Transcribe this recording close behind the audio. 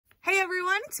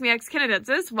it's me,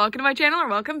 Canadiensis. Welcome to my channel, or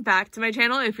welcome back to my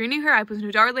channel. If you're new here, I post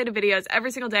new doll-related videos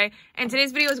every single day, and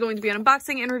today's video is going to be an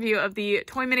unboxing and review of the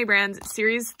Toy Mini Brands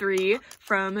Series 3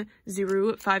 from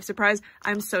Zuru 5 Surprise.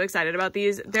 I'm so excited about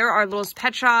these. There are little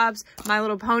pet shops, My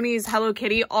Little Ponies, Hello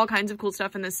Kitty, all kinds of cool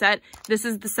stuff in this set. This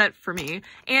is the set for me.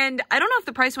 And I don't know if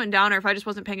the price went down or if I just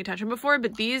wasn't paying attention before,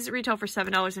 but these retail for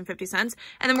 $7.50.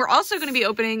 And then we're also going to be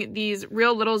opening these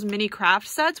Real Littles mini craft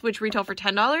sets, which retail for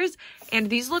 $10. And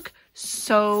these look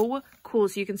so cool.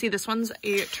 So you can see this one's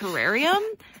a terrarium.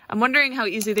 I'm wondering how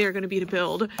easy they are going to be to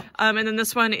build. And then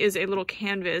this one is a little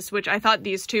canvas, which I thought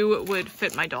these two would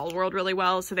fit my doll world really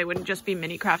well, so they wouldn't just be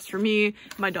mini crafts for me.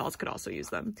 My dolls could also use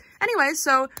them. Anyway,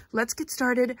 so let's get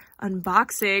started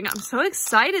unboxing. I'm so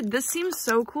excited. This seems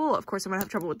so cool. Of course, I'm gonna have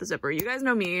trouble with the zipper. You guys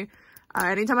know me.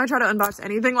 Anytime I try to unbox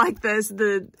anything like this,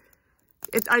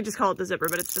 I just call it the zipper,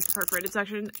 but it's just perforated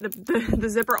section. The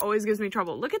zipper always gives me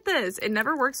trouble. Look at this. It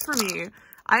never works for me.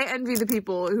 I envy the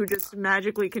people who just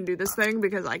magically can do this thing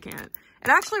because I can't. It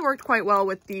actually worked quite well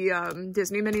with the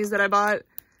Disney minis that I bought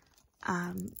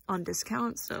on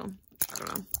discount, so I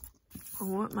don't know.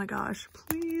 Oh my gosh,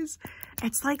 please.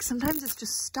 It's like sometimes it's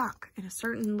just stuck in a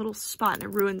certain little spot and it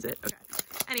ruins it. Okay,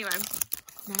 anyway.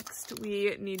 Next,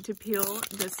 we need to peel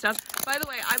this stuff. By the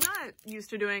way, I'm not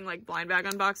used to doing like blind bag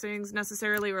unboxings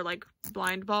necessarily, or like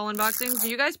blind ball unboxings. Do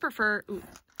you guys prefer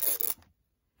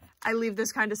I leave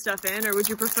this kind of stuff in, or would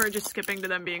you prefer just skipping to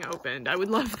them being opened? I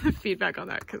would love the feedback on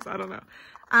that because I don't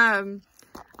know.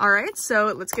 All right,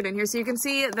 so let's get in here. So you can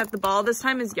see that the ball this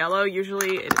time is yellow.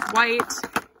 Usually it is white.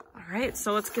 All right,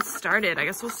 so let's get started. I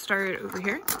guess we'll start over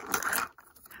here.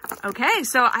 Okay,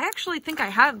 so I actually think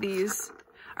I have these.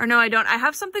 Or no, I don't. I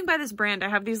have something by this brand. I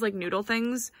have these like noodle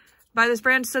things by this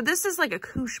brand. So this is like a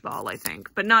koosh ball, I think,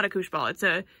 but not a koosh ball. It's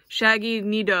a Shaggy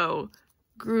Nido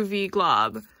Groovy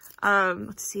Glob.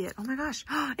 Let's see it. Oh my gosh.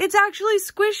 It's actually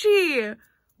squishy.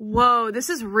 Whoa, this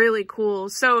is really cool.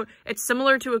 So it's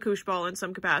similar to a koosh ball in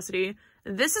some capacity.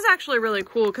 This is actually really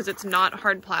cool because it's not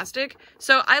hard plastic.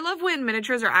 So I love when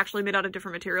miniatures are actually made out of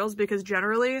different materials, because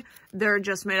generally they're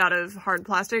just made out of hard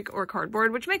plastic or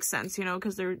cardboard, which makes sense, you know,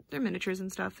 because they're miniatures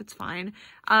and stuff. It's fine.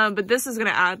 But this is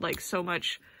going to add like so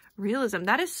much realism.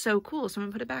 That is so cool. So I'm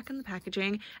gonna put it back in the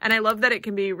packaging, and I love that it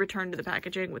can be returned to the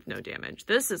packaging with no damage.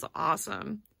 This is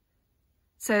awesome.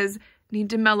 It says,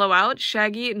 need to mellow out.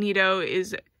 Shaggy Nido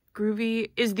is the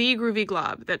groovy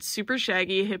glob that's super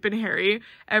shaggy, hip, and hairy.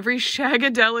 Every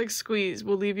shagadelic squeeze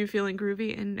will leave you feeling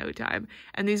groovy in no time.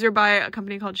 And these are by a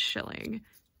company called Schilling.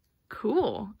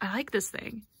 Cool. I like this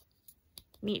thing.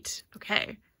 Neat.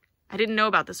 Okay. I didn't know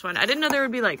about this one. I didn't know there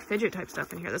would be like fidget type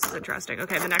stuff in here. This is interesting.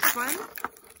 Okay, the next one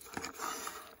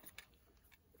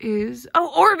is,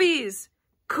 oh, Orbeez!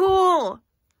 Cool!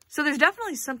 So there's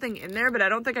definitely something in there, but I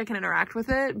don't think I can interact with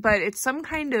it. But it's some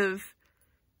kind of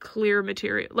clear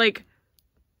material, like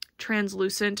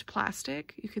translucent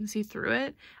plastic. You can see through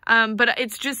it. But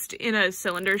it's just in a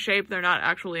cylinder shape. They're not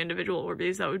actually individual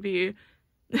Orbeez. That would be,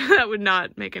 that would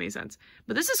not make any sense.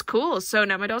 But this is cool. So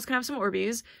now my dolls can have some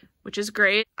Orbeez, which is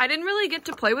great. I didn't really get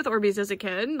to play with Orbeez as a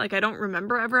kid. Like, I don't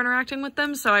remember ever interacting with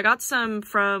them. So I got some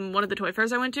from one of the toy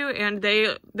fairs I went to, and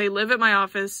they live at my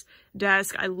office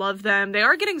desk. I love them. They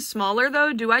are getting smaller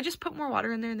though. Do I just put more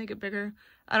water in there and they get bigger?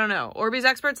 I don't know. Orbeez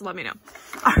experts, let me know.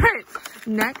 All right,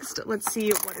 next, let's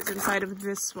see what is inside of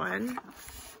this one.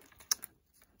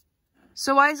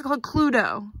 So why is it called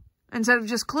Cluedo instead of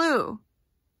just Clue?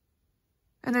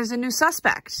 And there's a new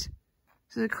suspect.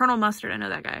 So Colonel Mustard, I know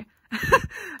that guy.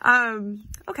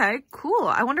 Okay, cool.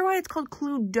 I wonder why it's called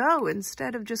Cluedo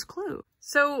instead of just Clue.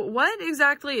 So what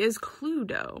exactly is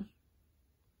Cluedo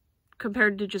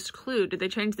compared to just Clue? Did they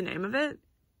change the name of it?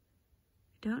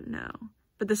 I don't know.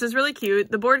 But this is really cute.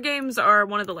 The board games are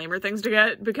one of the lamer things to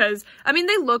get because, I mean,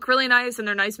 they look really nice and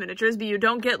they're nice miniatures, but you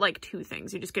don't get like two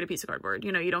things. You just get a piece of cardboard.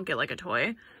 You know, you don't get like a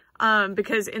toy.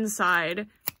 Because inside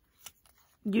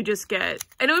you just get,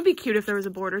 and it would be cute if there was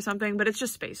a board or something, but it's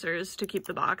just spacers to keep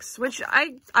the box, which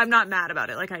I'm not mad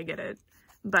about it. Like, I get it.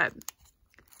 But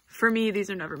for me, these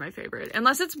are never my favorite.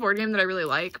 Unless it's a board game that I really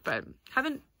like, but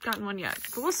haven't gotten one yet.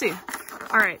 But we'll see.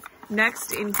 All right.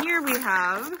 Next in here we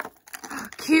have,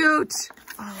 cute.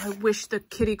 Oh, I wish the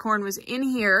kitty corn was in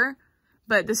here,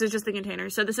 but this is just the container.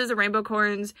 So this is a Rainbow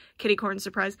Corns kitty corn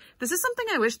surprise. This is something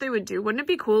I wish they would do. Wouldn't it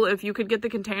be cool if you could get the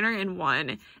container in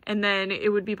one and then it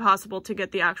would be possible to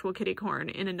get the actual kitty corn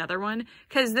in another one?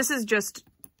 Because this is just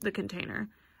the container.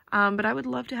 But I would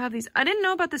love to have these. I didn't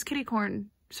know about this kitty corn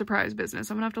surprise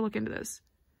business. I'm gonna have to look into this.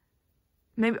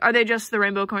 Maybe, are they just the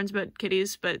Rainbow Corns but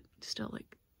kitties? But still,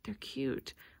 like, they're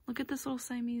cute. Look at this little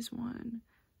Siamese one.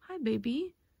 Hi,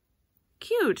 baby.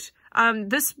 cute.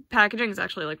 This packaging is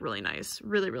actually like really nice,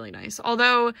 really nice.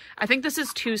 Although I think this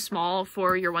is too small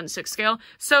for your 1/6 scale.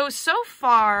 So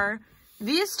far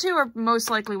these two are most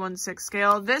likely 1/6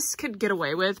 scale. This could get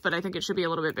away with, but I think it should be a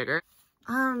little bit bigger.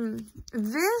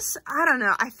 This, I don't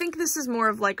know. I think this is more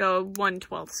of like a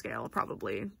 1/12 scale,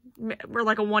 probably. Or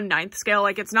like a 1/9 scale.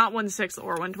 Like it's not 1/6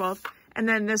 or 1/12. And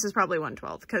then this is probably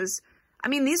 1/12 because, I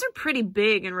mean, these are pretty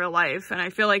big in real life. And I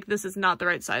feel like this is not the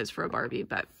right size for a Barbie,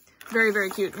 but very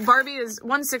cute. Barbie is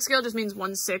 1/6 scale just means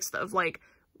 1/6 of like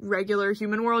regular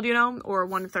human world, you know, or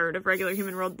 1/3 of regular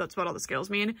human world. That's what all the scales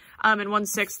mean. And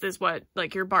 1/6 is what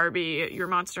like your Barbie, your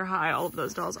Monster High, all of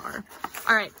those dolls are.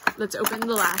 All right, let's open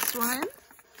the last one.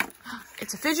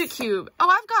 It's a fidget cube. Oh,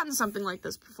 I've gotten something like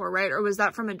this before, right? Or was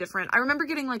that from a different, I remember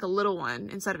getting like a little one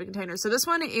inside of a container. So this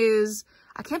one is,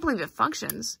 I can't believe it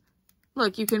functions.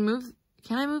 Look, you can move,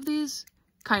 can I move these?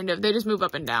 Kind of, they just move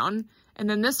up and down. And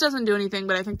then this doesn't do anything,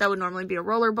 but I think that would normally be a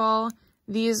roller ball.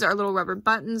 These are little rubber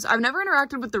buttons. I've never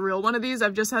interacted with the real one of these.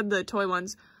 I've just had the toy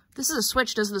ones. This is a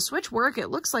switch. Does the switch work? It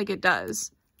looks like it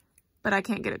does, but I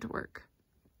can't get it to work.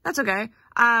 That's okay.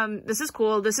 This is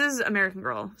cool. This is American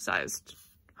Girl sized.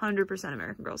 100%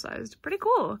 American Girl sized. Pretty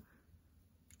cool.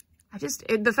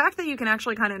 The fact that you can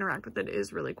actually kind of interact with it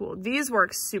is really cool. These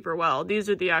work super well. These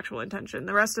are the actual intention.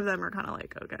 The rest of them are kind of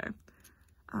like, okay.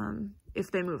 If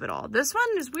they move at all. This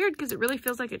one is weird because it really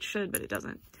feels like it should, but it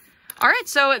doesn't. All right,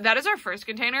 so that is our first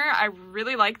container. I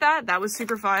really like that. That was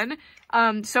super fun.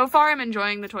 So far, I'm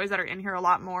enjoying the toys that are in here a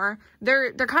lot more.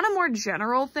 They're kind of more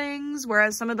general things,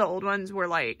 whereas some of the old ones were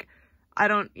like, I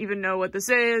don't even know what this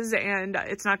is, and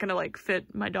it's not gonna like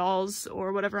fit my dolls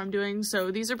or whatever I'm doing.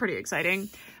 So these are pretty exciting.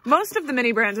 Most of the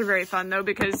mini brands are very fun though,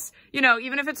 because, you know,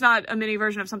 even if it's not a mini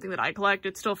version of something that I collect,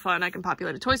 it's still fun. I can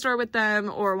populate a toy store with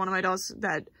them, or one of my dolls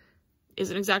that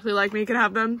isn't exactly like me can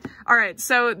have them. All right,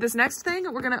 so this next thing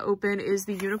we're gonna open is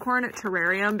the unicorn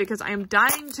terrarium, because I am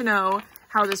dying to know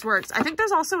how this works. I think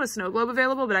there's also a snow globe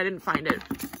available, but I didn't find it.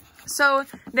 So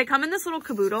they come in this little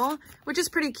caboodle, which is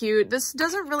pretty cute. This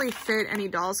doesn't really fit any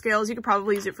doll scales. You could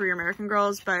probably use it for your American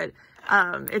Girls, but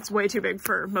it's way too big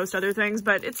for most other things,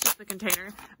 but it's just a container.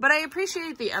 But I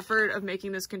appreciate the effort of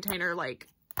making this container like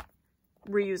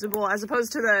reusable, as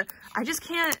opposed to the, I'm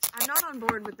not on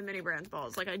board with the mini brands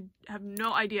balls. Like I have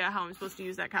no idea how I'm supposed to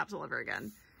use that capsule ever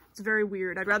again. It's very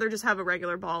weird. I'd rather just have a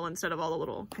regular ball instead of all the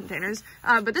little containers.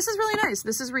 But this is really nice.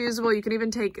 This is reusable. You can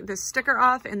even take this sticker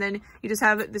off, and then you just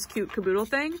have this cute caboodle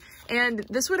thing. And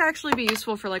this would actually be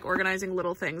useful for like organizing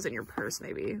little things in your purse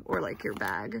maybe, or like your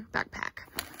backpack.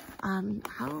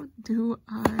 How do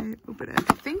I open it?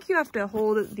 I think you have to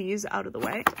hold these out of the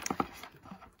way.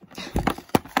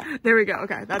 There we go.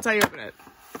 Okay, that's how you open it.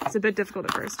 It's a bit difficult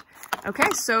at first. Okay,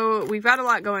 so we've got a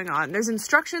lot going on. There's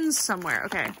instructions somewhere.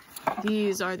 Okay.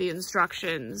 These are the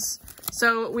instructions.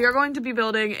 So we are going to be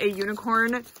building a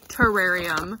unicorn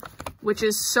terrarium, which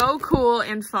is so cool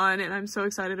and fun, and I'm so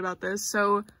excited about this.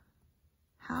 So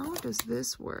how does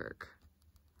this work?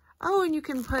 Oh, and you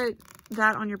can put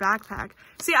that on your backpack.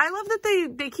 See, I love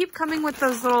that they keep coming with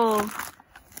those little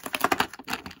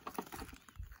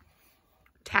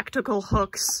tactical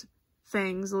hooks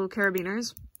things, little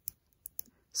carabiners,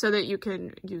 so that you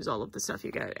can use all of the stuff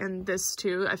you get. And this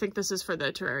too, I think this is for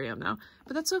the terrarium though,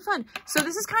 but that's so fun. So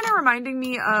this is kind of reminding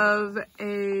me of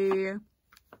a,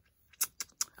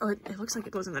 oh, it looks like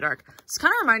it glows in the dark. It's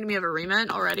kind of reminding me of a remint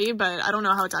already, but I don't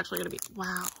know how it's actually gonna be.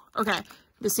 Wow, okay,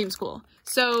 this seems cool.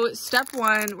 So step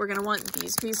one, we're gonna want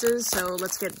these pieces. So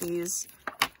let's get these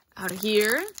out of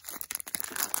here.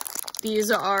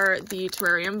 These are the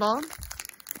terrarium ball.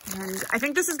 And I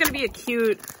think this is going to be a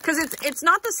cute, because it's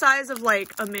not the size of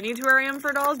like a mini terrarium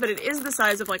for dolls, but it is the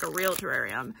size of like a real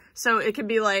terrarium. So it could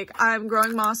be like, I'm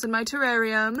growing moss in my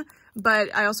terrarium,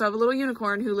 but I also have a little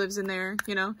unicorn who lives in there,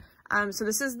 you know? So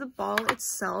this is the ball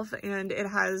itself, and it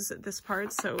has this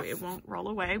part so it won't roll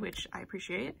away, which I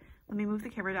appreciate. Let me move the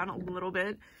camera down a little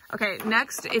bit. Okay,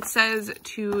 next it says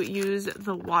to use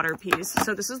the water piece.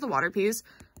 So this is the water piece.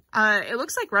 It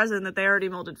looks like resin that they already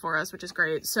molded for us, which is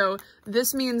great. So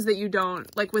this means that you don't,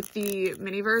 like with the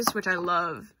Miniverse, which I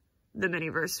love the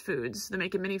Miniverse foods, the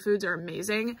Make It Mini foods are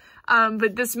amazing.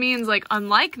 But this means like,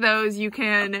 unlike those,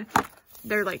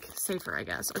 they're like safer, I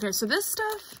guess. Okay, so this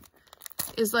stuff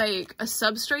is like a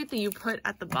substrate that you put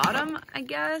at the bottom, I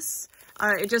guess.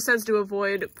 It just says to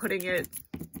avoid putting it,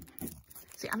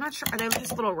 see, I'm not sure, are they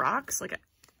just little rocks? Like, I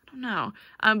don't know.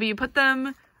 But you put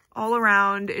them all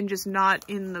around and just not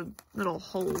in the little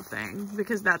hole thing,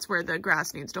 because that's where the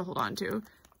grass needs to hold on to.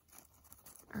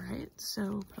 All right,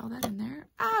 so put all that in there.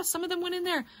 Ah, some of them went in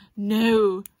there.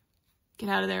 No, get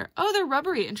out of there. Oh, they're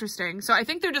rubbery. Interesting. So I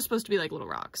think they're just supposed to be like little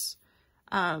rocks.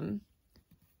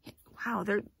 wow,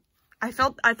 I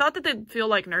thought that they'd feel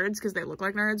like nerds because they look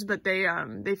like nerds, but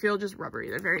they feel just rubbery.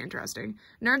 They're very interesting.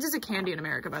 Nerds is a candy in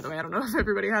America, by the way. I don't know if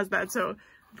everybody has that, so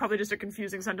probably just a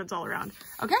confusing sentence all around.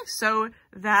 Okay, so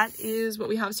that is what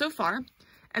we have so far.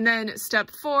 And then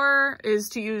step 4 is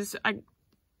to use,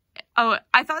 oh,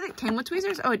 I thought it came with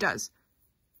tweezers. Oh, it does.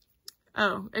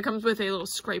 Oh, it comes with a little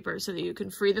scraper so that you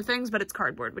can free the things, but it's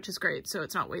cardboard, which is great, so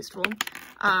it's not wasteful.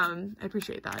 I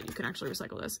appreciate that. You can actually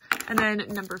recycle this. And then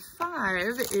number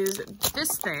 5 is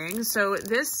this thing. So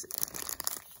this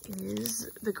is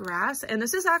the grass, and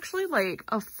this is actually like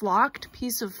a flocked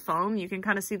piece of foam. You can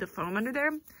kind of see the foam under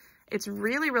there. It's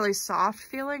really, really soft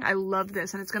feeling. I love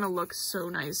this, and it's going to look so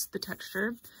nice, the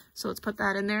texture. So let's put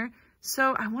that in there.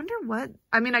 So I wonder what,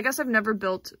 I mean, I guess I've never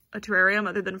built a terrarium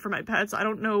other than for my pets. I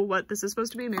don't know what this is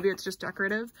supposed to be. Maybe it's just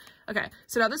decorative. Okay,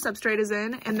 so now the substrate is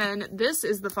in, and then this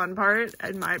is the fun part,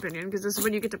 in my opinion, because this is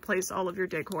when you get to place all of your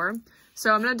decor.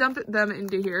 So I'm going to dump them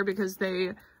into here because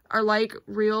they are like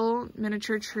real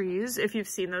miniature trees, if you've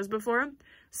seen those before.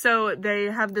 So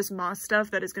they have this moss stuff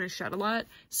that is going to shed a lot.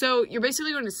 So you're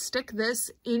basically going to stick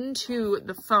this into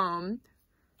the foam,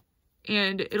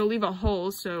 and it'll leave a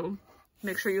hole, so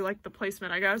make sure you like the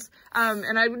placement, I guess.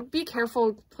 And I would be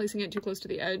careful placing it too close to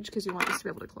the edge because you want this to be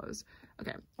able to close.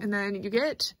 Okay, and then you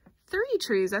get 3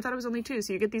 trees. I thought it was only 2.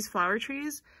 So you get these flower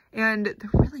trees, and they're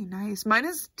really nice. Mine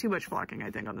has too much flocking,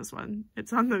 I think, on this one.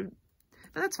 It's on the,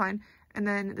 but that's fine. And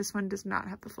then this one does not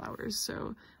have the flowers. So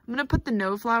I'm gonna put the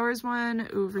no flowers one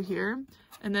over here,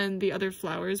 and then the other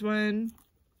flowers one,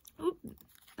 oop,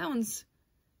 that one's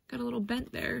got a little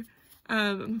bent there.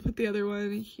 I'm gonna put the other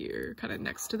one here, kind of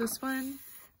next to this one.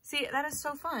 See, that is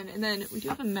so fun. And then we do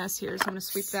have a mess here, so I'm gonna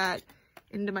sweep that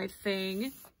into my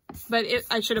thing. But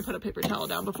I should have put a paper towel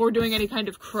down before doing any kind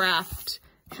of craft.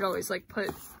 You should always like put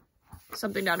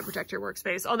something down to protect your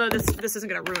workspace. Although this isn't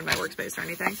gonna ruin my workspace or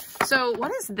anything. So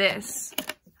what is this?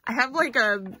 I have like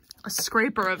a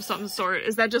scraper of some sort.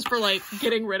 Is that just for like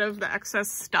getting rid of the excess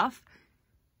stuff?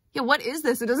 Yeah, what is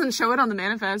this? It doesn't show it on the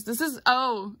manifest. This is,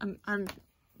 oh,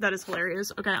 that is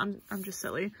hilarious. Okay, I'm just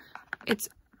silly. It's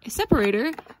a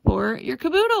separator for your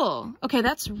caboodle. Okay,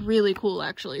 that's really cool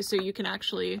actually. So you can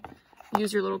actually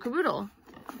use your little caboodle.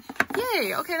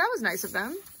 Yay, okay, that was nice of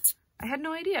them. I had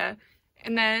no idea.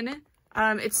 And then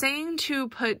it's saying to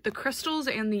put the crystals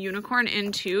and the unicorn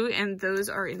in too, and those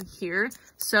are in here.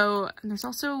 So, and there's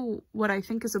also what I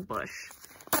think is a bush.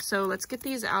 So let's get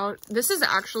these out. This is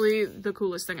actually the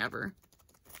coolest thing ever.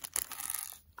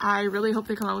 I really hope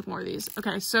they come out with more of these.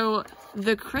 Okay, so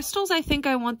the crystals, I think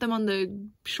I want them on the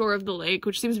shore of the lake,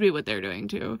 which seems to be what they're doing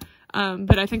too.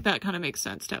 But I think that kind of makes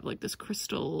sense to have like this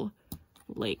crystal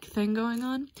lake thing going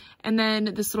on. And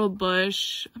then this little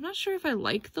bush, I'm not sure if I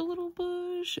like the little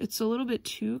bush. It's a little bit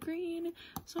too green,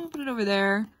 so I'll put it over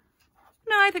there.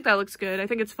 No, I think that looks good. I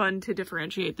think it's fun to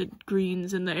differentiate the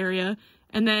greens in the area.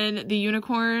 And then the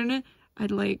unicorn,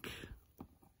 I'd like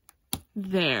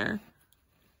there.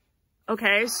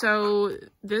 Okay, so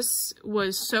this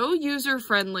was so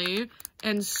user-friendly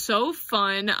and so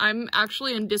fun. I'm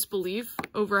actually in disbelief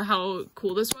over how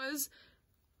cool this was.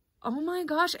 Oh my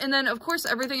gosh. And then, of course,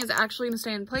 everything is actually going to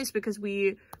stay in place because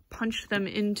we punched them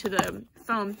into the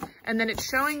foam. And then it's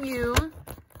showing you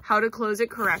how to close it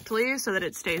correctly so that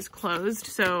it stays closed.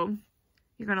 So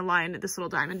you're going to line this little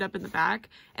diamond up in the back.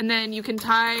 And then you can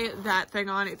tie that thing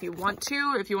on if you want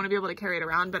to be able to carry it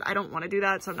around. But I don't want to do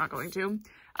that, so I'm not going to.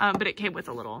 But it came with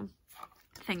a little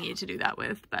thingy to do that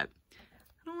with. But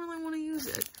I don't really want to use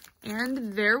it.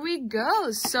 And there we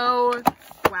go. So,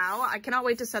 wow, I cannot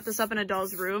wait to set this up in a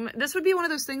doll's room. This would be one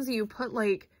of those things that you put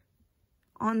like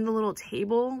on the little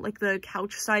table, like the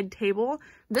couch side table.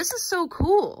 This is so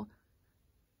cool.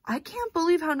 I can't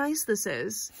believe how nice this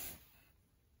is.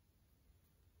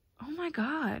 Oh my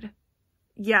God.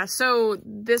 Yeah, so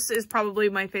this is probably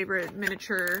my favorite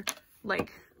miniature,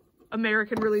 like,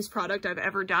 American release product I've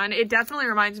ever done. It definitely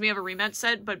reminds me of a Remelt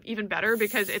set, but even better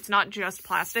because it's not just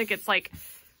plastic. It's like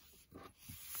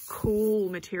cool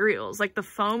materials, like the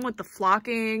foam with the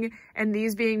flocking and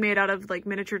these being made out of like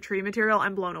miniature tree material.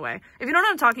 I'm blown away. If you don't know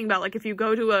what I'm talking about, like if you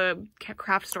go to a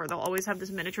craft store, they'll always have this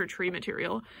miniature tree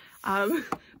material. But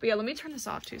yeah, let me turn this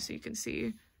off too so you can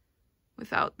see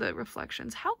without the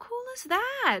reflections. How cool is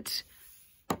that?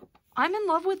 I'm in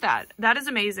love with that. That is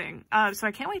amazing. So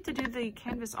I can't wait to do the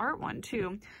canvas art one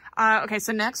too. Okay,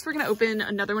 so next we're going to open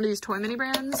another one of these Toy Mini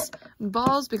Brands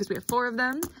balls because we have 4 of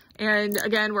them. And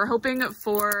again, we're hoping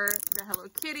for the Hello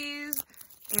Kitties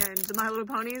and the My Little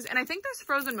Ponies. And I think there's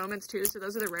Frozen Moments too, so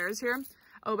those are the rares here.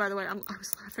 Oh, by the way, I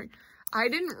was laughing. I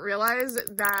didn't realize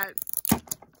that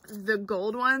the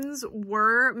gold ones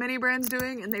were Mini Brands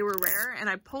doing and they were rare. And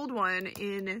I pulled one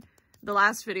in the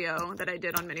last video that I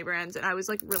did on mini brands, and I was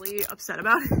like really upset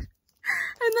about it. And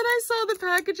then I saw the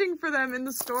packaging for them in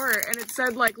the store, and it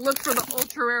said like, look for the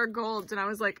ultra rare golds. And I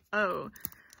was like, oh,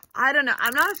 I don't know.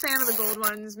 I'm not a fan of the gold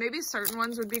ones. Maybe certain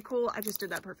ones would be cool. I just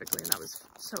did that perfectly, and that was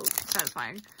so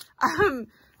satisfying.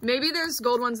 Maybe there's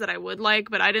gold ones that I would like,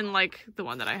 but I didn't like the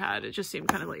one that I had. It just seemed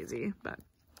kind of lazy, but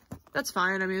that's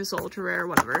fine. I mean, it's ultra rare,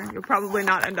 whatever. You'll probably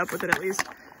not end up with it at least.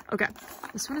 Okay,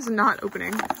 this one is not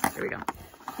opening. There we go.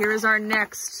 Here is our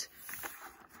next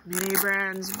mini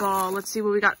brands ball. Let's see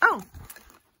what we got. Oh,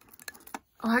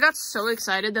 I got so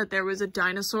excited that there was a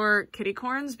dinosaur kitty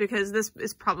corns, because this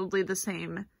is probably the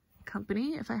same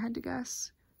company, if I had to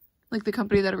guess. Like the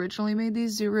company that originally made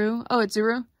these, Zuru. Oh, it's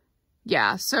Zuru?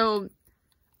 Yeah, so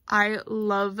I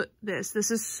love this.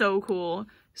 This is so cool.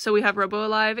 So we have Robo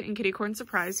Alive and Kitty Corn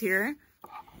Surprise here.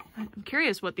 I'm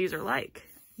curious what these are like.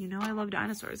 You know I love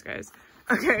dinosaurs, guys.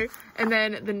 Okay, and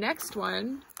then the next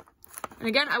one. And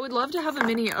again, I would love to have a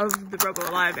mini of the Robo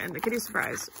Alive and the Kitty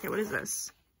Surprise. Okay, what is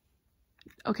this?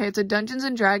 Okay, it's a Dungeons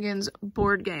and Dragons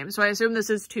board game. So I assume this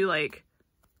is to, like,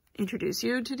 introduce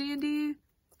you to D&D.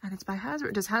 And it's by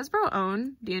Hasbro. Does Hasbro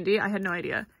own D&D? I had no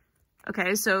idea.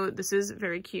 Okay, so this is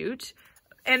very cute.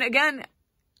 And again,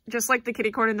 just like the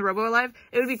Kitty Corn and the Robo Alive,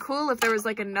 it would be cool if there was,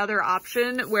 like, another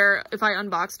option where if I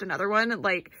unboxed another one,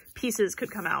 like, pieces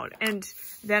could come out. And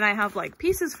then I have, like,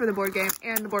 pieces for the board game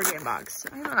and the board game box.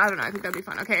 I don't know. I think that'd be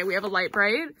fun. Okay, we have a Light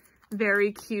Bright.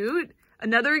 Very cute.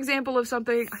 Another example of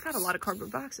something, I got a lot of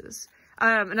cardboard boxes.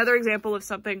 Another example of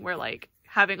something where like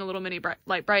having a little mini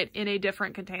Light Bright in a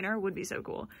different container would be so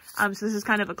cool. So this is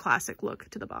kind of a classic look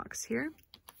to the box here.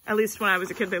 At least when I was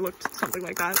a kid, they looked something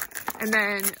like that. And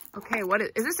then, okay, what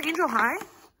is this Angel High?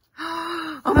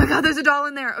 Oh my God, there's a doll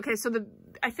in there. Okay, so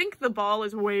I think the ball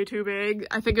is way too big.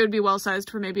 I think it would be well-sized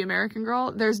for maybe American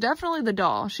Girl. There's definitely the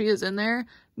doll. She is in there.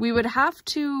 We would have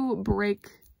to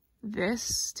break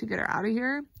this to get her out of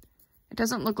here. It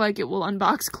doesn't look like it will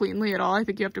unbox cleanly at all. I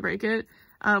think you have to break it,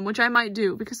 which I might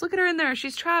do, because look at her in there.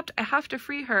 She's trapped. I have to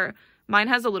free her. Mine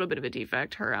has a little bit of a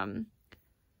defect. Her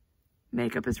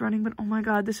makeup is running, but oh my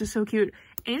God, this is so cute.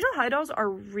 Angel High dolls are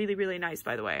really, really nice,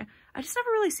 by the way. I just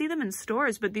never really see them in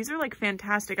stores, but these are like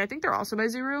fantastic. I think they're also by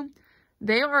Zuru.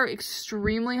 They are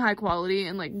extremely high quality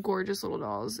and like gorgeous little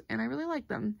dolls, and I really like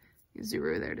them.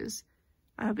 Zuru, there it is.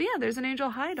 But yeah, there's an Angel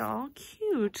High doll.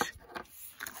 Cute.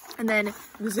 And then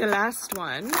the last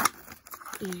one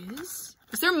is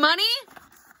there money?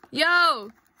 Yo!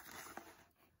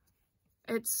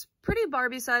 It's pretty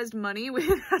Barbie-sized money.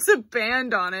 It has a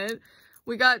band on it.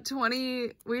 We got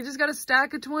 20, we just got a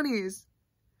stack of 20s.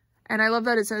 And I love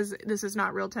that it says, this is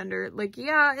not real tender. Like,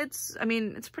 yeah, I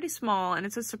mean, it's pretty small, and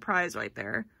it's a surprise right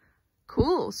there.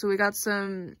 Cool. So we got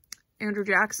some Andrew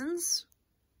Jacksons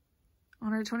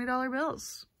on our $20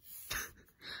 bills.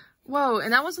 Whoa,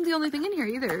 and that wasn't the only thing in here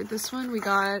either. This one, we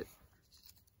got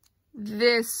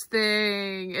this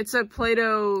thing. It's a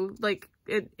Play-Doh, like,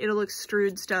 it'll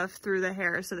extrude stuff through the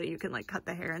hair so that you can, like, cut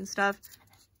the hair and stuff.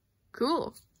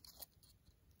 Cool.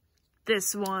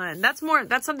 This one. That's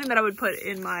something that I would put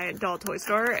in my doll toy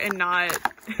store and not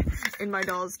in my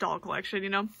doll's doll collection, you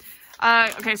know?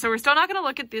 Okay, so we're still not gonna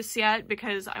look at this yet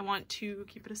because I want to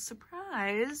keep it a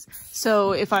surprise.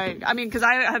 So if I mean, because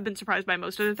I have been surprised by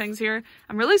most of the things here.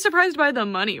 I'm really surprised by the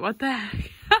money. What the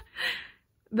heck?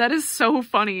 That is so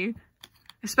funny.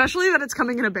 Especially that it's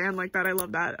coming in a band like that. I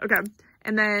love that. Okay,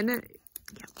 and then,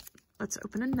 yeah, let's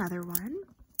open another one.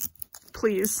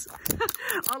 Please.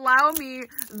 Allow me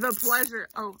the pleasure.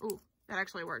 Oh, ooh, that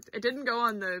actually worked. It didn't go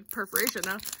on the perforation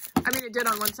though. I mean, it did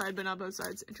on one side, but not both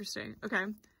sides. Interesting. Okay.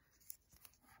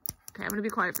 Okay, I'm gonna be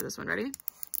quiet for this one. Ready?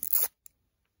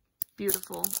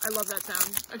 Beautiful. I love that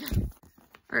sound. Okay.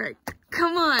 All right.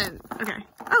 Come on. Okay.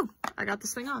 Oh, I got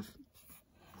this thing off.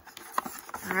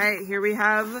 All right, here we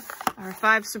have our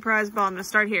 5 surprise ball. I'm gonna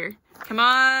start here. Come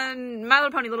on. My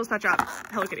Little Pony, Little Pet Shop.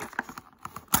 Hello Kitty.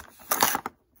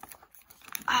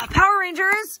 Power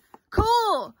Rangers.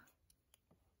 Cool.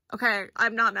 Okay,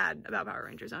 I'm not mad about Power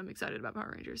Rangers. I'm excited about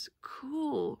Power Rangers.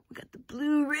 Cool. We got the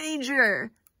Blue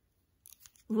Ranger.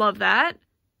 Love that.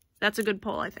 That's a good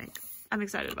pull, I think. I'm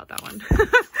excited about that one.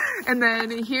 And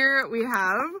then here we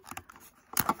have,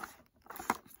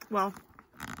 well,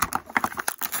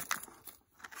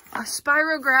 a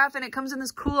Spirograph, and it comes in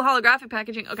this cool holographic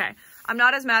packaging. Okay, I'm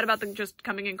not as mad about them just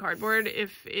coming in cardboard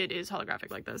if it is holographic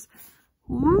like this.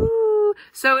 Woo!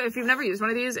 So if you've never used one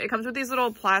of these, it comes with these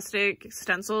little plastic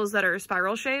stencils that are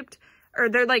spiral shaped. Or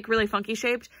they're like really funky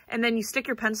shaped, and then you stick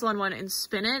your pencil on one and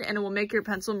spin it, and it will make your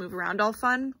pencil move around all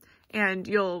fun. And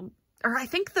or I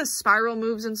think the spiral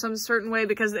moves in some certain way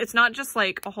because it's not just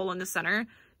like a hole in the center.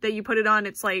 that you put it on,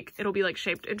 it's like, it'll be like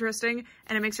shaped interesting,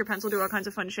 and it makes your pencil do all kinds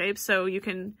of fun shapes, so you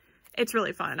can, it's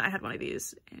really fun. I had one of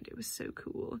these and it was so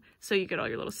cool. So you get all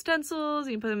your little stencils,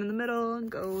 you can put them in the middle and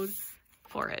go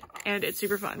for it, and it's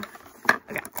super fun.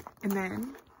 Okay, and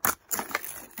then,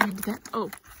 oh,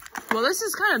 well, this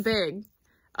is kind of big.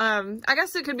 I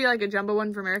guess it could be like a jumbo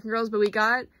one for American Girls, but we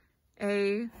got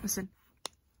a, listen,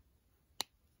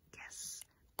 yes,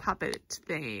 puppet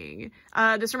thing.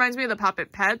 This reminds me of the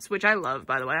Puppet Pets, which I love,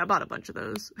 by the way. I bought a bunch of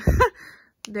those.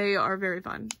 They are very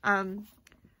fun.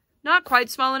 Not quite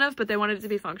small enough, but they wanted it to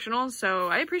be functional, so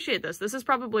I appreciate this. This is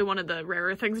probably one of the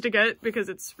rarer things to get because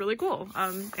it's really cool.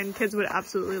 And kids would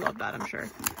absolutely love that, I'm sure.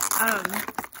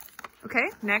 Okay,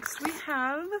 next we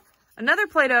have another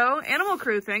Play-Doh Animal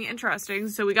Crew thing. Interesting.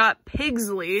 So we got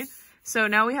Pigsley. So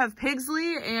now we have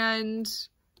Pigsley and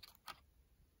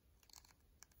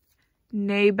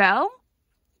Naybell.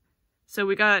 So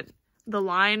we got the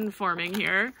line forming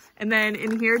here. And then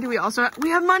in here, we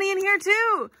have money in here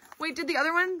too. Wait, did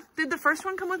the first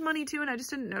one come with money too? And I just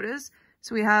didn't notice.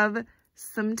 So we have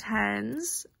some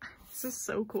 10s. This is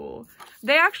so cool.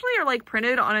 They actually are like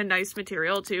printed on a nice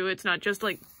material too. It's not just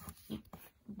like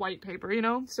white paper, you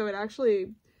know? So it actually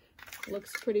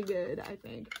looks pretty good, I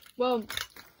think. Well,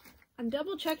 I'm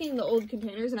double checking the old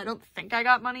containers and I don't think I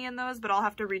got money in those, but I'll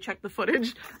have to recheck the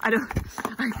footage. I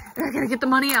gotta get the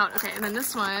money out. Okay, and then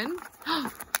this one.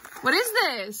 What is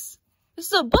this? This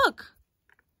is a book.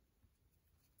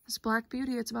 It's Black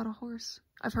Beauty. It's about a horse.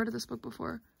 I've heard of this book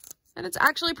before. And it's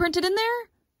actually printed in there?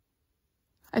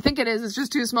 I think it is. It's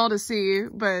just too small to see,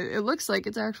 but it looks like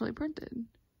it's actually printed.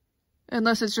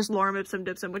 Unless it's just Lorem Ipsum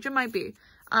Dipsum, which it might be.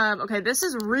 Okay, this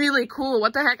is really cool.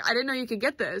 What the heck? I didn't know you could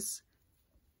get this.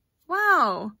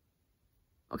 Wow.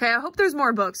 Okay, I hope there's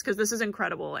more books because this is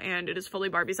incredible and it is fully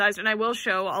Barbie sized. And I will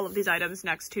show all of these items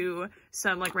next to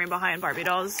some like Rainbow High and Barbie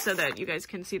dolls so that you guys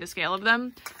can see the scale of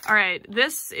them. All right,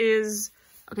 this is...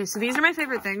 Okay, so these are my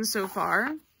favorite things so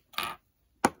far.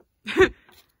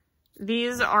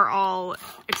 These are all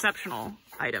exceptional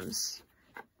items.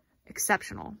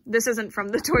 Exceptional. This isn't from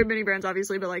the toy mini brands,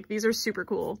 obviously, but like these are super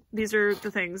cool. These are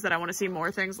the things that I want to see more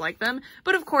things like them.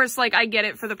 But of course, like I get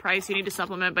it for the price. You need to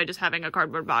supplement by just having a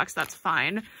cardboard box. That's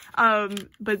fine.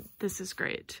 But this is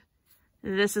great.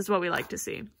 This is what we like to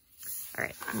see. All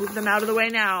right, move them out of the way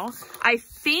now. I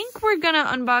think we're gonna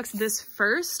unbox this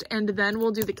first and then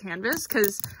we'll do the canvas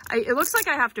because it looks like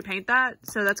I have to paint that,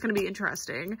 so that's gonna be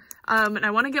interesting. And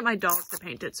I want to get my dolls to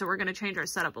paint it, so we're gonna change our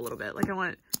setup a little bit. Like I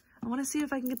want to see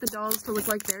if I can get the dolls to look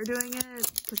like they're doing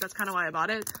it because that's kind of why I bought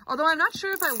it. Although I'm not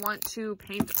sure if I want to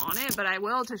paint on it, but I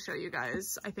will to show you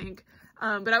guys, I think.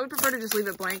 But I would prefer to just leave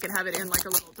it blank and have it in like a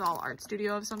little doll art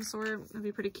studio of some sort. That'd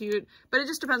be pretty cute, but it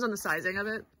just depends on the sizing of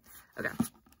it. Okay.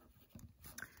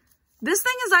 This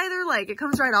thing is either like it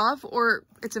comes right off or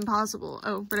it's impossible.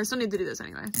 Oh, but I still need to do this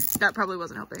anyway. That probably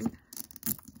wasn't helping.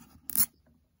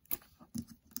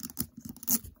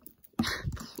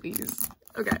 Please.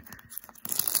 Okay.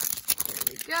 There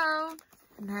we go.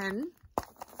 And then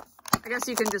I guess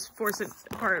you can just force it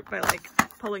apart by like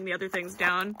pulling the other things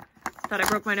down. Thought I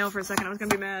broke my nail for a second. I was gonna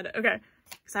be mad. Okay.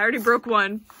 Because I already broke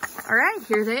one. All right,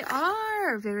 here they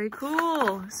are. Very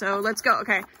cool. So let's go.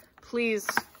 Okay. Please.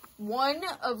 One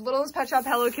of Littlest Pet Shop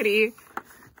Hello Kitty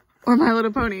or My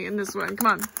Little Pony in this one.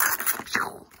 Come on.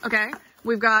 Okay.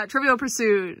 We've got Trivial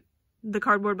Pursuit, the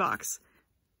cardboard box.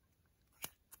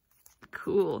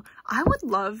 Cool. I would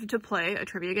love to play a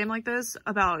trivia game like this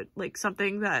about like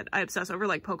something that I obsess over,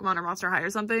 like Pokemon or Monster High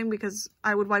or something, because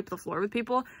I would wipe the floor with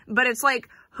people. But it's like,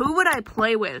 who would I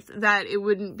play with that it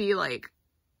wouldn't be like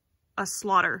a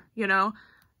slaughter, you know?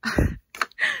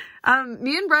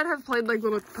 Me and Brett have played like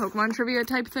little Pokemon trivia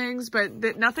type things, but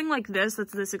nothing like this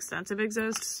that's this extensive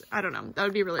exists. I don't know. That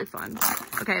would be really fun.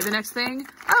 Okay, the next thing.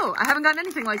 Oh, I haven't gotten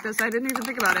anything like this. I didn't even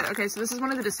think about it. Okay, so this is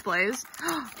one of the displays.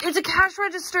 It's a cash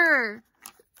register.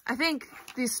 I think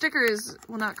these stickers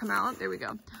will not come out. There we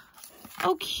go.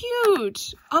 Oh,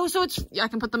 cute. Oh, so it's, yeah, I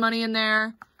can put the money in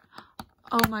there.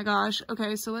 Oh my gosh.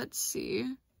 Okay, so let's see. It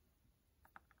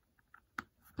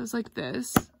goes like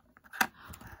this.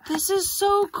 This is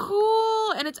so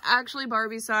cool, and it's actually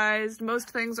Barbie sized. Most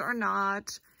things are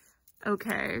not.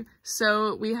 Okay,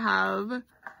 so we have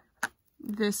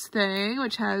this thing,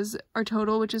 which has our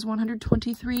total, which is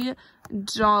 $123.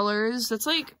 That's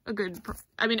like a good,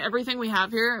 I mean, everything we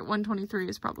have here at $123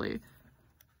 is probably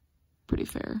pretty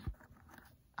fair.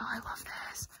 Oh, I love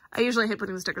this. I usually hate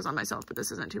putting the stickers on myself, but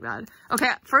this isn't too bad. Okay,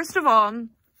 first of all,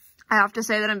 I have to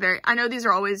say that I know these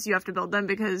are always, you have to build them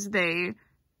because they,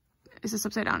 is this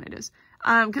upside down? It is.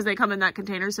 Because they come in that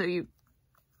container, so you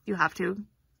have to,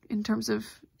 in terms of,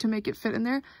 to make it fit in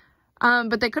there.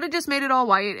 But they could have just made it all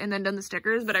white and then done the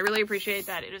stickers, but I really appreciate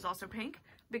that it is also pink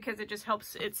because it just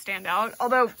helps it stand out.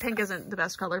 Although pink isn't the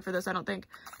best color for this, I don't think.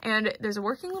 And there's a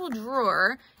working little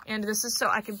drawer, and this is so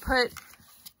I can put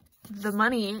the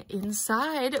money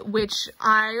inside, which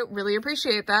I really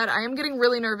appreciate that. I am getting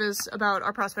really nervous about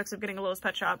our prospects of getting a Littlest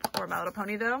Pet Shop or My Little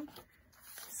Pony though.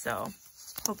 So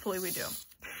hopefully we do.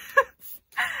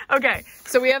 Okay,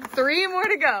 so we have 3 more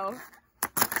to go.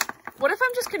 What if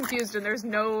I'm just confused and there's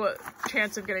no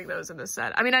chance of getting those in this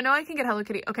set? I mean, I know I can get Hello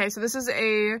Kitty. Okay, so this is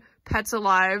a Pets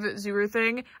Alive Zuru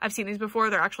thing. I've seen these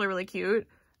before. They're actually really cute.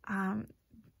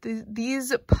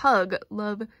 These pug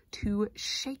love to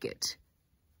shake it.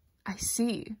 I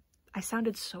see. I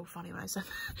sounded so funny when I said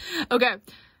that. Okay,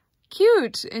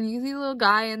 cute. And you see a little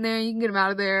guy in there. You can get him out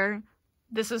of there.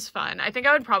 This is fun. I think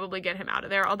I would probably get him out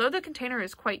of there. Although the container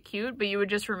is quite cute, but you would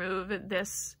just remove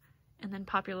this and then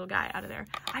pop your little guy out of there.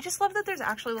 I just love that there's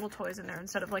actually little toys in there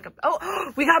instead of like a,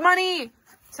 oh, we got money!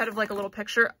 Instead of like a little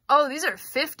picture. Oh, these are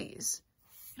 50s.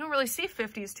 You don't really see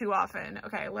 50s too often.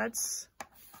 Okay, let's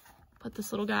put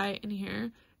this little guy in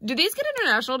here. Do these get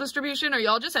international distribution? Are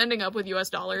y'all just ending up with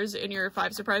US dollars in your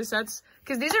 5 surprise sets?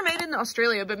 Because these are made in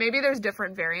Australia, but maybe there's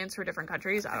different variants for different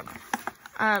countries. I don't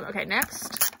know. Okay,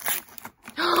 next.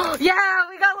 Yeah,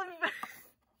 we got them.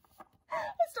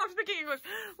 I stopped speaking English.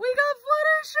 We got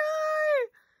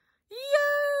Fluttershy!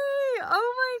 Yay!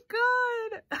 Oh my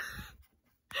god.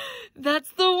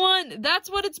 That's the one.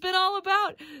 That's what it's been all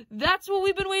about. That's what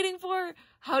we've been waiting for.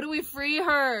 How do we free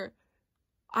her?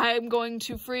 I'm going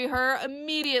to free her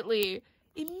immediately.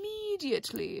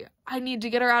 Immediately. I need to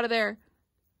get her out of there.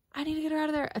 I need to get her out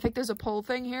of there. I think there's a pole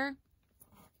thing here.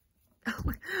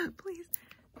 Oh, please.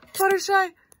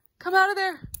 Fluttershy, come out of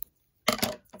there.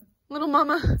 Little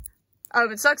mama.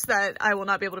 It sucks that I will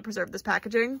not be able to preserve this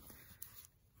packaging.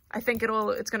 I think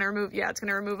it's going to remove, yeah, it's going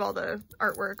to remove all the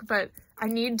artwork, but I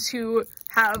need to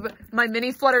have my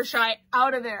mini Fluttershy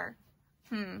out of there.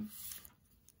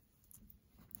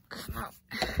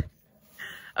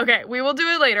 Okay, we will do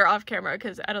it later off camera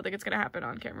because I don't think it's going to happen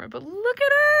on camera, but look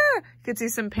at her! You can see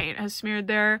some paint has smeared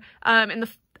there. And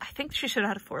I think she should have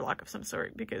had a forelock of some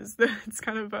sort because it's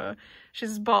kind of,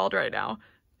 she's bald right now.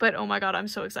 But oh my god, I'm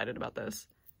so excited about this.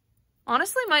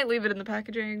 Honestly, might leave it in the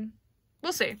packaging.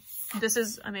 We'll see. This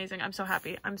is amazing. I'm so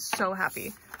happy. I'm so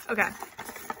happy. Okay.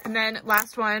 And then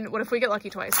last one. What if we get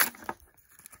lucky twice?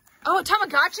 Oh,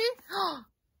 Tamagotchi?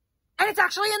 And it's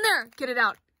actually in there. Get it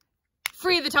out.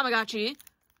 Free the Tamagotchi.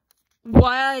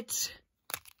 What?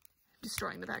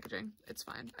 Destroying the packaging. It's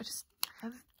fine. I just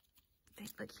have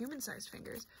like human-sized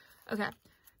fingers. Okay.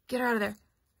 Get her out of there.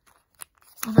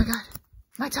 Oh my god.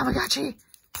 My Tamagotchi.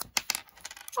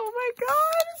 Oh my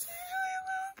god. It's usually a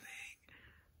little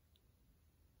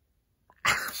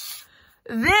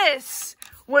thing. This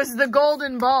was the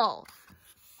golden ball.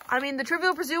 I mean, the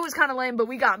Trivial Pursuit was kind of lame, but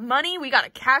we got money, we got a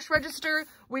cash register,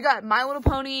 we got My Little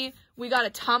Pony, we got a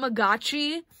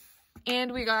Tamagotchi,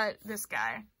 and we got this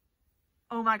guy.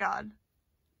 Oh my god.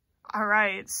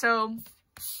 Alright, so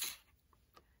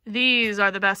these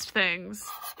are the best things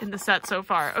in the set so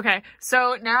far. Okay,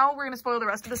 so now we're going to spoil the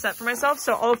rest of the set for myself,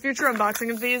 so all future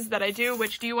unboxing of these that I do,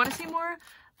 which do you want to see more?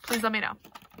 Please let me know.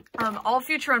 All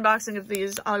future unboxing of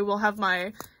these, I will have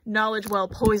my knowledge well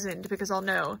poisoned because I'll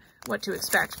know what to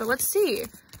expect. But let's see.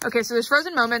 Okay, so there's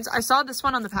Frozen Moments. I saw this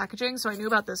one on the packaging, so I knew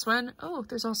about this one. Oh,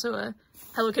 there's also a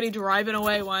Hello Kitty driving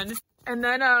away one. And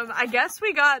then I guess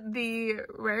we got the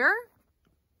rare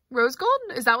rose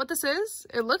gold. Is that what this is?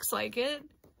 It looks like it.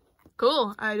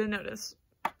 Cool. I didn't notice.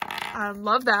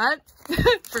 Love that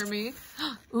for me.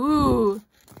 Ooh.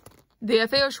 The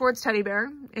FAO Schwartz teddy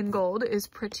bear in gold is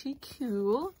pretty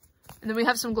cool. And then we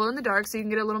have some glow in the dark, so you can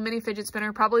get a little mini fidget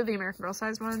spinner, probably the American Girl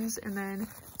size ones, and then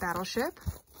Battleship.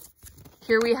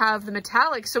 Here we have the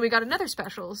metallic, so we got another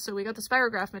special. So we got the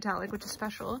Spirograph metallic, which is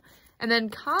special. And then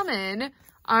common,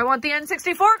 I want the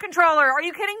N64 controller. Are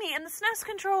you kidding me? And the SNES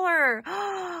controller.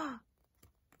 Oh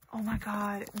my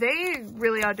god. They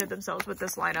really outdid themselves with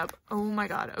this lineup. Oh my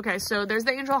god. Okay, so there's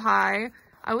the Angel High.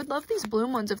 I would love these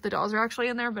bloom ones if the dolls are actually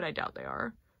in there, but I doubt they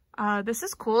are. This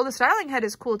is cool. The styling head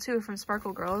is cool too from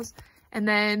Sparkle Girls. And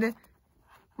then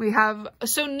we have,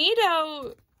 so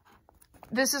Nido,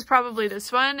 this is probably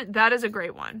this one. That is a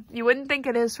great one. You wouldn't think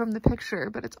it is from the picture,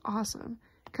 but it's awesome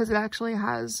because it actually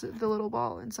has the little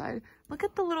ball inside. Look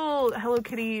at the little Hello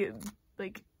Kitty,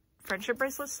 like, friendship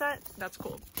bracelet set. That's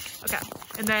cool. Okay.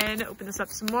 And then open this up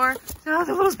some more. Oh,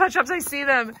 the little pet shops, I see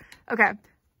them. Okay.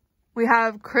 We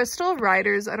have Crystal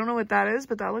Riders. I don't know what that is,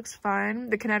 but that looks fine.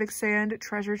 The Kinetic Sand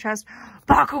Treasure Chest.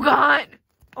 Bakugan!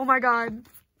 Oh my god.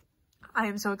 I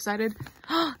am so excited.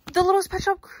 The Littlest Pet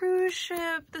Shop cruise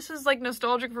ship. This is like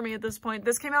nostalgic for me at this point.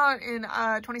 This came out in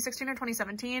 2016 or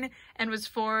 2017 and was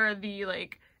for the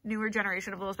like newer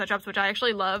generation of Littlest Pet Shops, which I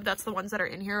actually love. That's the ones that are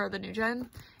in here, are the new gen.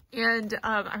 And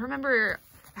I remember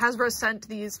Hasbro sent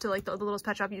these to like the Littlest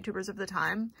Pet Shop YouTubers of the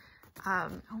time. Oh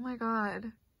my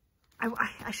god. I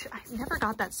never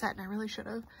got that set and I really should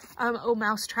have. Oh,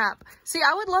 Mousetrap. See,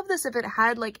 I would love this if it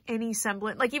had like any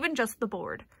semblance, like even just the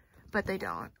board, but they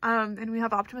don't. And we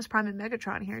have Optimus Prime and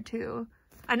Megatron here too.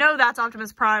 I know that's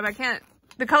Optimus Prime. I can't,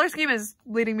 the color scheme is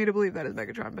leading me to believe that is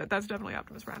Megatron, but that's definitely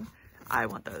Optimus Prime. I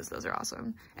want those. Those are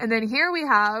awesome. And then here we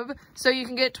have, so you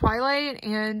can get Twilight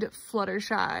and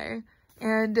Fluttershy.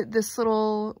 And this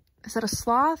little, is that a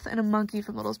sloth and a monkey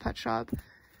from Littlest Pet Shop?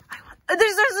 There's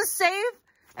a safe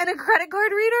and a credit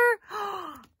card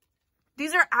reader.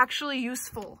 These are actually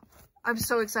useful. I'm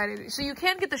so excited. So you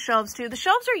can get the shelves too. The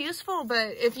shelves are useful,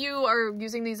 but if you are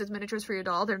using these as miniatures for your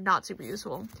doll, they're not super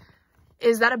useful.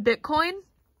 Is that a Bitcoin?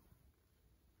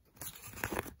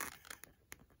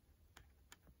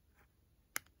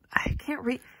 I can't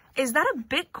read. Is that a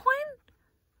Bitcoin?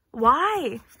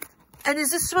 Why? And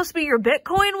is this supposed to be your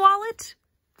Bitcoin wallet?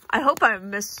 I hope I'm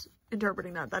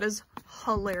misinterpreting that. That is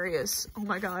hilarious. Oh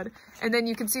my god. And then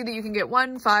you can see that you can get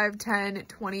 1, 5, 10,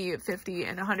 20, 50,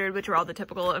 and 100, which are all the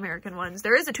typical American ones.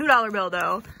 There is a $2 bill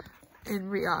though, in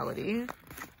reality.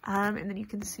 And then you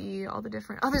can see all the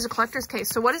different, oh, there's a collector's case.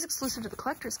 So what is exclusive to the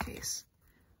collector's case?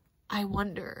 I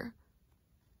wonder.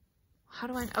 How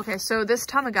do I, okay, so this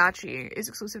Tamagotchi is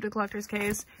exclusive to collector's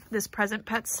case. This present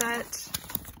pet set,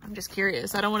 I'm just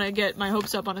curious. I don't want to get my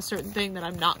hopes up on a certain thing that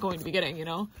I'm not going to be getting, you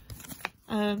know?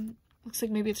 Looks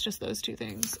like maybe it's just those two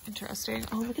things. Interesting.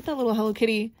 Oh, look at that little Hello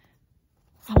Kitty.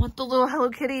 I want the little Hello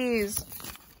Kitties.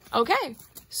 Okay,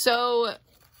 so,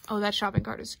 oh, that shopping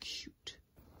cart is cute.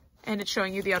 And it's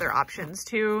showing you the other options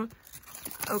too.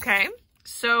 Okay,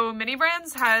 so Mini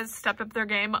Brands has stepped up their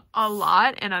game a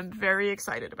lot and I'm very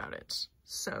excited about it.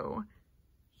 So,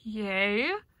 yay.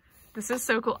 This is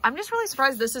so cool. I'm just really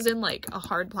surprised this is in like a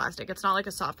hard plastic. It's not like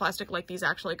a soft plastic like these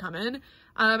actually come in.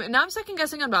 And now I'm second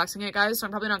guessing unboxing it, guys, so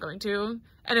I'm probably not going to.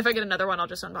 And if I get another one, I'll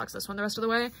just unbox this one the rest of the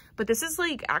way. But this is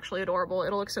like actually adorable.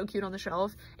 It'll look so cute on the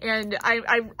shelf. And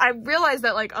I realize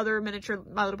that like other miniature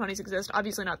My Little Ponies exist.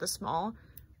 Obviously not this small.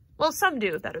 Well, some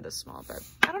do that are this small, but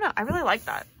I don't know. I really like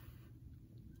that.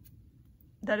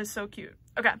 That is so cute.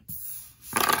 Okay.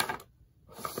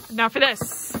 Now for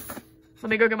this. Let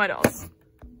me go get my dolls.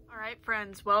 Alright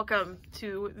friends, welcome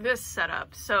to this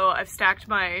setup. So I've stacked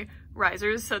my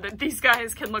risers so that these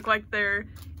guys can look like they're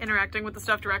interacting with the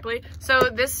stuff directly. So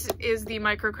this is the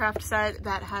Microcraft set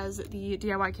that has the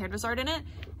DIY canvas art in it,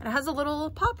 and it has a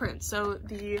little paw print. So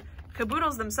the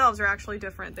caboodles themselves are actually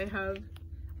different. They have,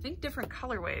 I think, different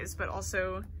colorways, but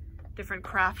also different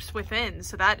crafts within.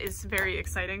 So that is very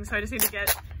exciting. So I just need to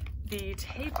get the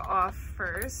tape off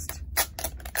first.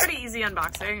 Pretty easy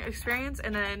unboxing experience,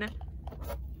 and then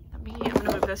I'm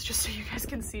gonna move this just so you guys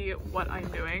can see what I'm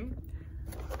doing.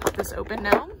 Pop this open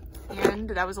now, and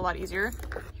that was a lot easier.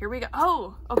 Here we go.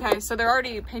 Oh, okay, so they're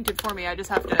already painted for me. I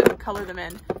just have to color them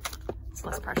in. It's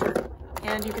less pressure.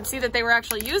 And you can see that they were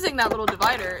actually using that little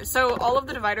divider. So all of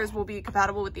the dividers will be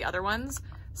compatible with the other ones.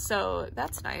 So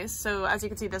that's nice. So as you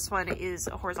can see, this one is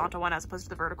a horizontal one as opposed to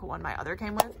the vertical one my other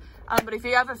came with. But if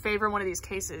you have a favorite one of these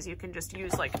cases, you can just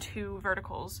use like 2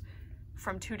 verticals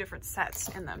from 2 different sets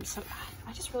in them. So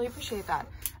I just really appreciate that.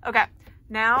 Okay,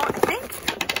 now I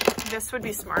think this would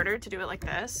be smarter to do it like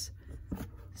this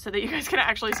so that you guys can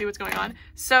actually see what's going on.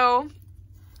 So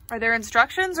are there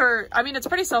instructions, or, I mean, it's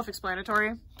pretty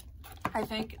self-explanatory. I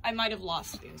think I might have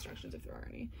lost the instructions if there are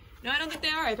any. No, I don't think they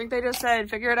are. I think they just said,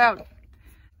 figure it out.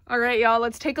 All right, y'all,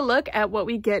 let's take a look at what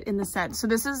we get in the set. So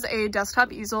this is a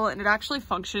desktop easel and it actually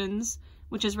functions,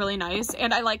 which is really nice.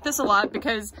 And I like this a lot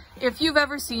because if you've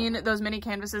ever seen those mini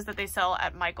canvases that they sell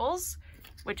at Michael's,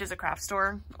 which is a craft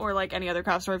store, or like any other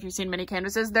craft store, if you've seen mini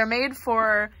canvases, they're made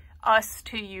for us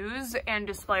to use and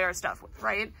display our stuff with,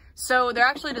 right? So they're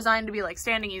actually designed to be like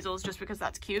standing easels just because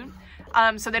that's cute.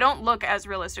 So they don't look as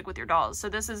realistic with your dolls. So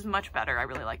this is much better. I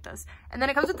really like this. And then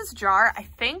it comes with this jar, I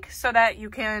think, so that you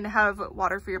can have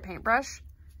water for your paintbrush.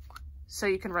 So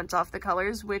you can rinse off the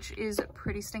colors, which is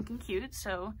pretty stinking cute.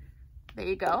 So there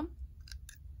you go.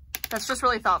 That's just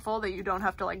really thoughtful that you don't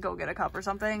have to like go get a cup or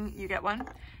something. You get one.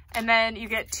 And then you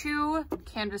get 2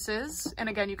 canvases. And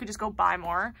again, you could just go buy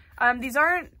more. These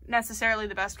aren't necessarily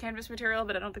the best canvas material,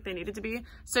 but I don't think they needed to be.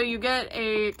 So you get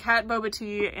a cat boba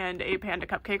tea and a panda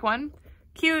cupcake one.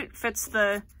 Cute, fits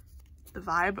the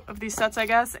vibe of these sets, I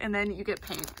guess. And then you get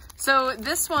paint. So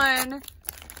this one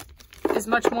is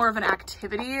much more of an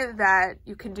activity that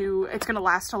you can do. It's going to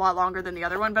last a lot longer than the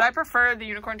other one, but I prefer the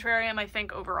unicorn terrarium, I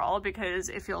think, overall, because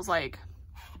it feels like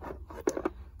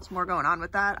there's more going on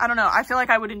with that. I don't know. I feel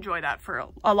like I would enjoy that for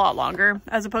a lot longer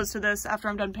as opposed to this. After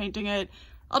I'm done painting it,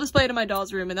 I'll display it in my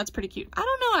doll's room, and that's pretty cute. I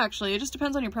don't know, actually. It just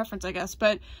depends on your preference, I guess.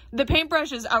 But the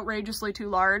paintbrush is outrageously too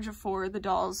large for the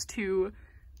dolls to,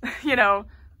 you know,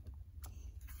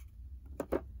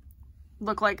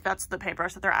 look like that's the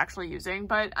paintbrush that they're actually using.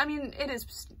 But, I mean, it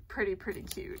is pretty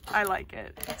cute. I like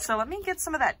it. So let me get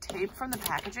some of that tape from the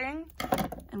packaging,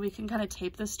 and we can kind of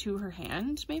tape this to her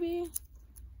hand, maybe.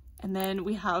 And then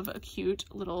we have a cute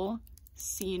little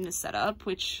scene set up,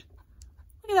 which,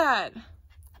 look at that.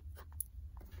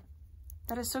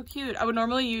 That is so cute. I would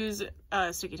normally use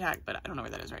sticky tack, but I don't know where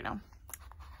that is right now.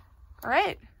 All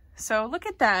right, so look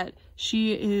at that.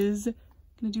 She is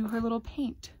gonna do her little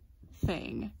paint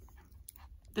thing.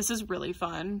 This is really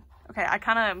fun. Okay, I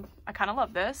kind of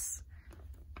love this.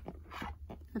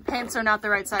 The paints are not the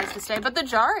right size to stay, but the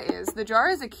jar is. The jar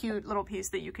is a cute little piece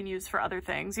that you can use for other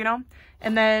things, you know?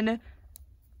 And then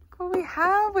look what we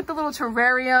have with the little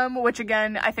terrarium, which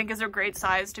again, I think is a great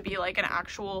size to be like an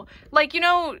actual, like, you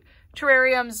know,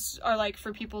 terrariums are like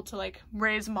for people to like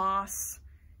raise moss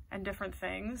and different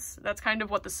things. That's kind of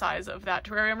what the size of that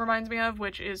terrarium reminds me of,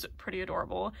 which is pretty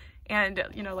adorable. And,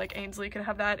 you know, like Ainsley could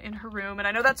have that in her room. And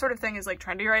I know that sort of thing is like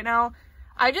trendy right now.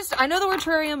 I know the word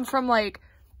terrarium from like,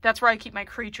 that's where I keep my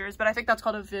creatures, but I think that's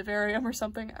called a vivarium or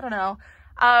something. I don't know.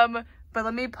 But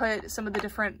let me put some of the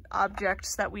different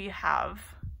objects that we have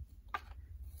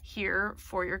here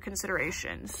for your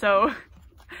consideration. So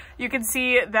you can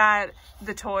see that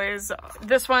the toys,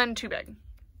 this one, too big.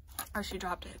 Oh, she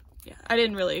dropped it. Yeah, I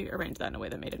didn't really arrange that in a way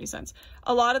that made any sense.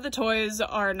 A lot of the toys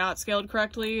are not scaled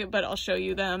correctly, but I'll show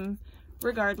you them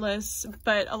regardless.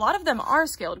 But a lot of them are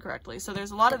scaled correctly. So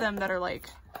there's a lot of them that are like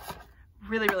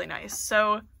really nice.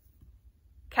 So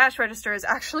cash register is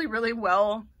actually really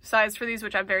well sized for these,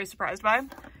 which I'm very surprised by.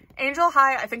 Angel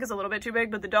High, I think, is a little bit too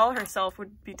big, but the doll herself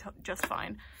would be just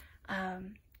fine.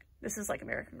 This is like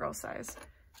American Girl size.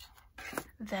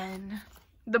 Then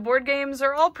the board games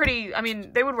are all pretty, I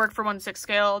mean, they would work for 1/6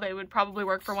 scale. They would probably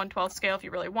work for 1/12 scale if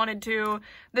you really wanted to.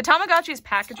 The Tamagotchi's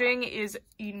packaging is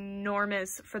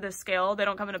enormous for this scale. They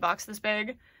don't come in a box this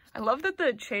big. I love that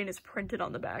the chain is printed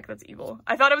on the back. That's evil.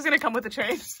 I thought it was going to come with the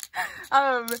chain.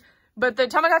 But the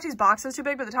Tamagotchi's box is too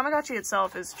big, but the Tamagotchi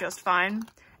itself is just fine.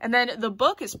 And then the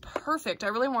book is perfect. I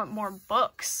really want more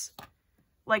books.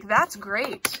 Like, that's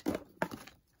great.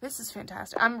 This is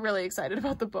fantastic. I'm really excited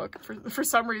about the book. For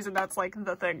some reason, that's like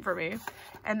the thing for me.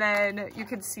 And then you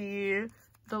can see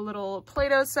the little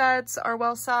Play-Doh sets are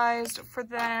well sized for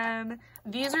them.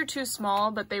 These are too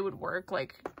small, but they would work.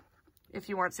 Like, if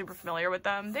you weren't super familiar with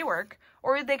them, they work.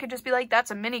 Or they could just be like,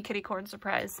 that's a mini kitty corn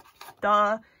surprise.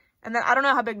 Duh. And then I don't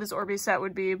know how big this Orbeez set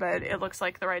would be, but it looks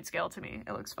like the right scale to me.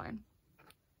 It looks fine.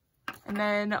 And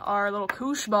then our little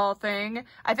koosh ball thing.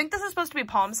 I think this is supposed to be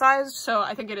palm sized, so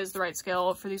I think it is the right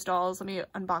scale for these dolls. Let me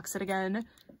unbox it again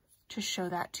to show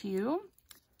that to you.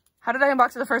 How did I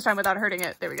unbox it the first time without hurting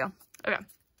it? There we go. Okay.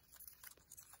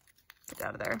 Get it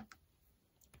out of there.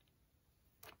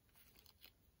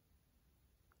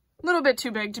 A little bit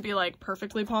too big to be like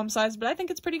perfectly palm sized, but I think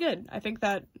it's pretty good. I think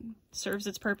that serves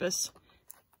its purpose.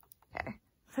 Okay.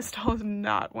 This doll is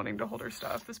not wanting to hold her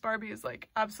stuff. This Barbie is like,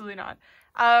 absolutely not.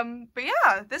 But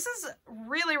yeah, this is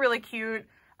really cute.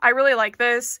 I really like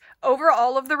this. Over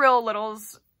all of the Real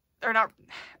Littles, or not,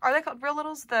 are they called Real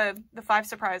Littles? The 5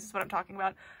 Surprise is what I'm talking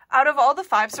about. Out of all the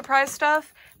 5 Surprise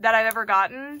stuff that I've ever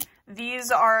gotten,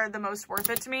 these are the most worth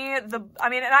it to me. I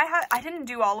mean, and I didn't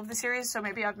do all of the series, so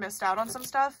maybe I've missed out on some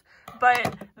stuff,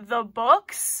 but the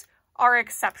books are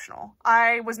exceptional.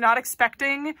 I was not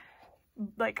expecting,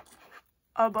 like,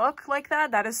 a book like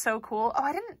that. That is so cool. Oh,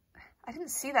 I didn't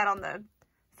see that on the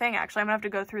thing, actually. I'm gonna have to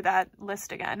go through that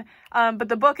list again. But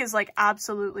the book is like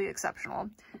absolutely exceptional.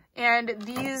 And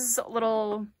these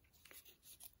little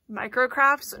micro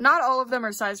crafts, not all of them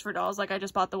are sized for dolls. Like, I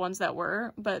just bought the ones that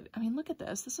were, but I mean, look at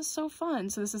this. This is so fun.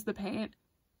 So this is the paint.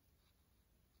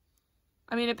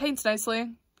 I mean, it paints nicely.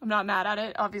 I'm not mad at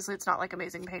it. Obviously, it's not like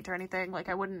amazing paint or anything. Like,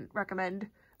 I wouldn't recommend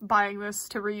buying this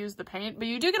to reuse the paint, but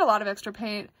you do get a lot of extra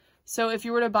paint. So if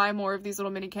you were to buy more of these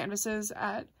little mini canvases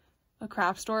at a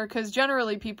craft store, because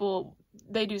generally people,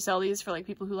 they do sell these for like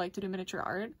people who like to do miniature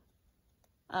art,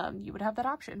 you would have that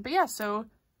option. But yeah, so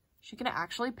she can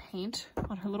actually paint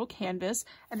on her little canvas,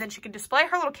 and then she can display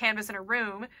her little canvas in her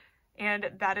room,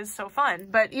 and that is so fun.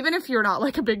 But even if you're not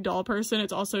like a big doll person,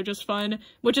 it's also just fun,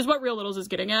 which is what Real Littles is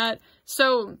getting at.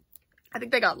 So I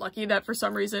think they got lucky that for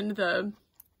some reason the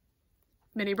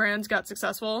mini brands got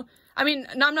successful. I mean,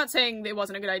 I'm not saying it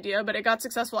wasn't a good idea, but it got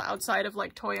successful outside of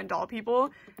like toy and doll people,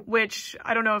 which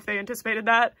I don't know if they anticipated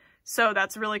that. So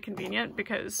that's really convenient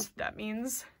because that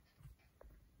means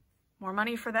more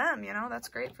money for them, you know, that's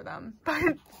great for them.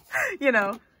 But, you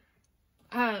know,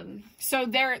 so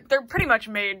they're pretty much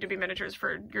made to be miniatures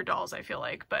for your dolls, I feel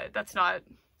like, but that's not,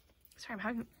 sorry, I'm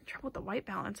having trouble with the white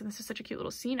balance, and this is such a cute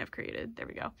little scene I've created. There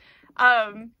we go.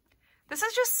 This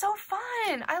is just so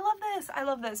fun. I love this. I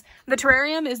love this. The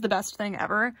terrarium is the best thing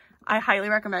ever. I highly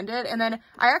recommend it. And then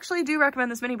I actually do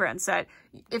recommend this mini brand set.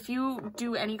 If you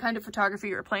do any kind of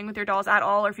photography or playing with your dolls at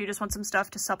all, or if you just want some stuff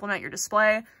to supplement your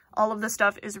display, all of this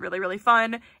stuff is really, really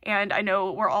fun. And I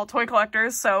know we're all toy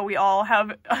collectors, so we all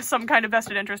have some kind of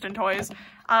vested interest in toys.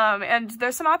 And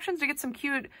there's some options to get some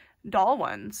cute doll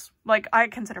ones. Like, I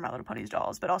consider My Little Ponies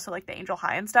dolls, but also like the Angel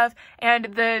High and stuff. And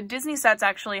the Disney sets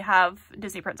actually have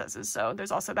Disney princesses, so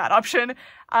there's also that option.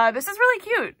 This is really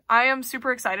cute. I am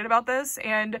super excited about this,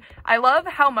 and I love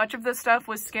how much of this stuff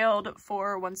was scaled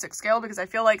for 1/6 scale, because I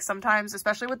feel like sometimes,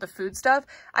 especially with the food stuff,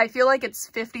 I feel like it's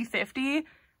 50-50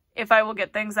 if I will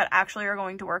get things that actually are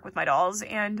going to work with my dolls.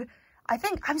 And I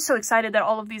think I'm so excited that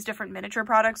all of these different miniature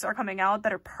products are coming out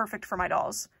that are perfect for my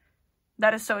dolls.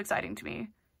 That is so exciting to me.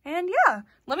 And yeah,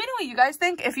 let me know what you guys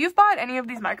think. If you've bought any of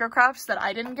these microcrafts that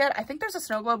I didn't get, I think there's a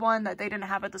snow globe one that they didn't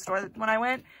have at the store when I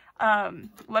went.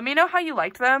 Let me know how you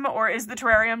liked them, or is the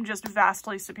terrarium just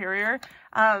vastly superior?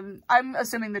 I'm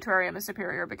assuming the terrarium is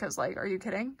superior because, like, are you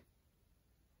kidding?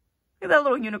 Look at that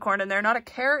little unicorn in there, not a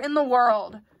care in the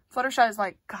world. Fluttershy is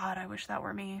like, God, I wish that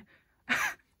were me.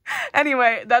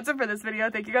 Anyway, that's it for this video.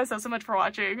 Thank you guys so much for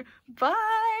watching.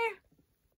 Bye!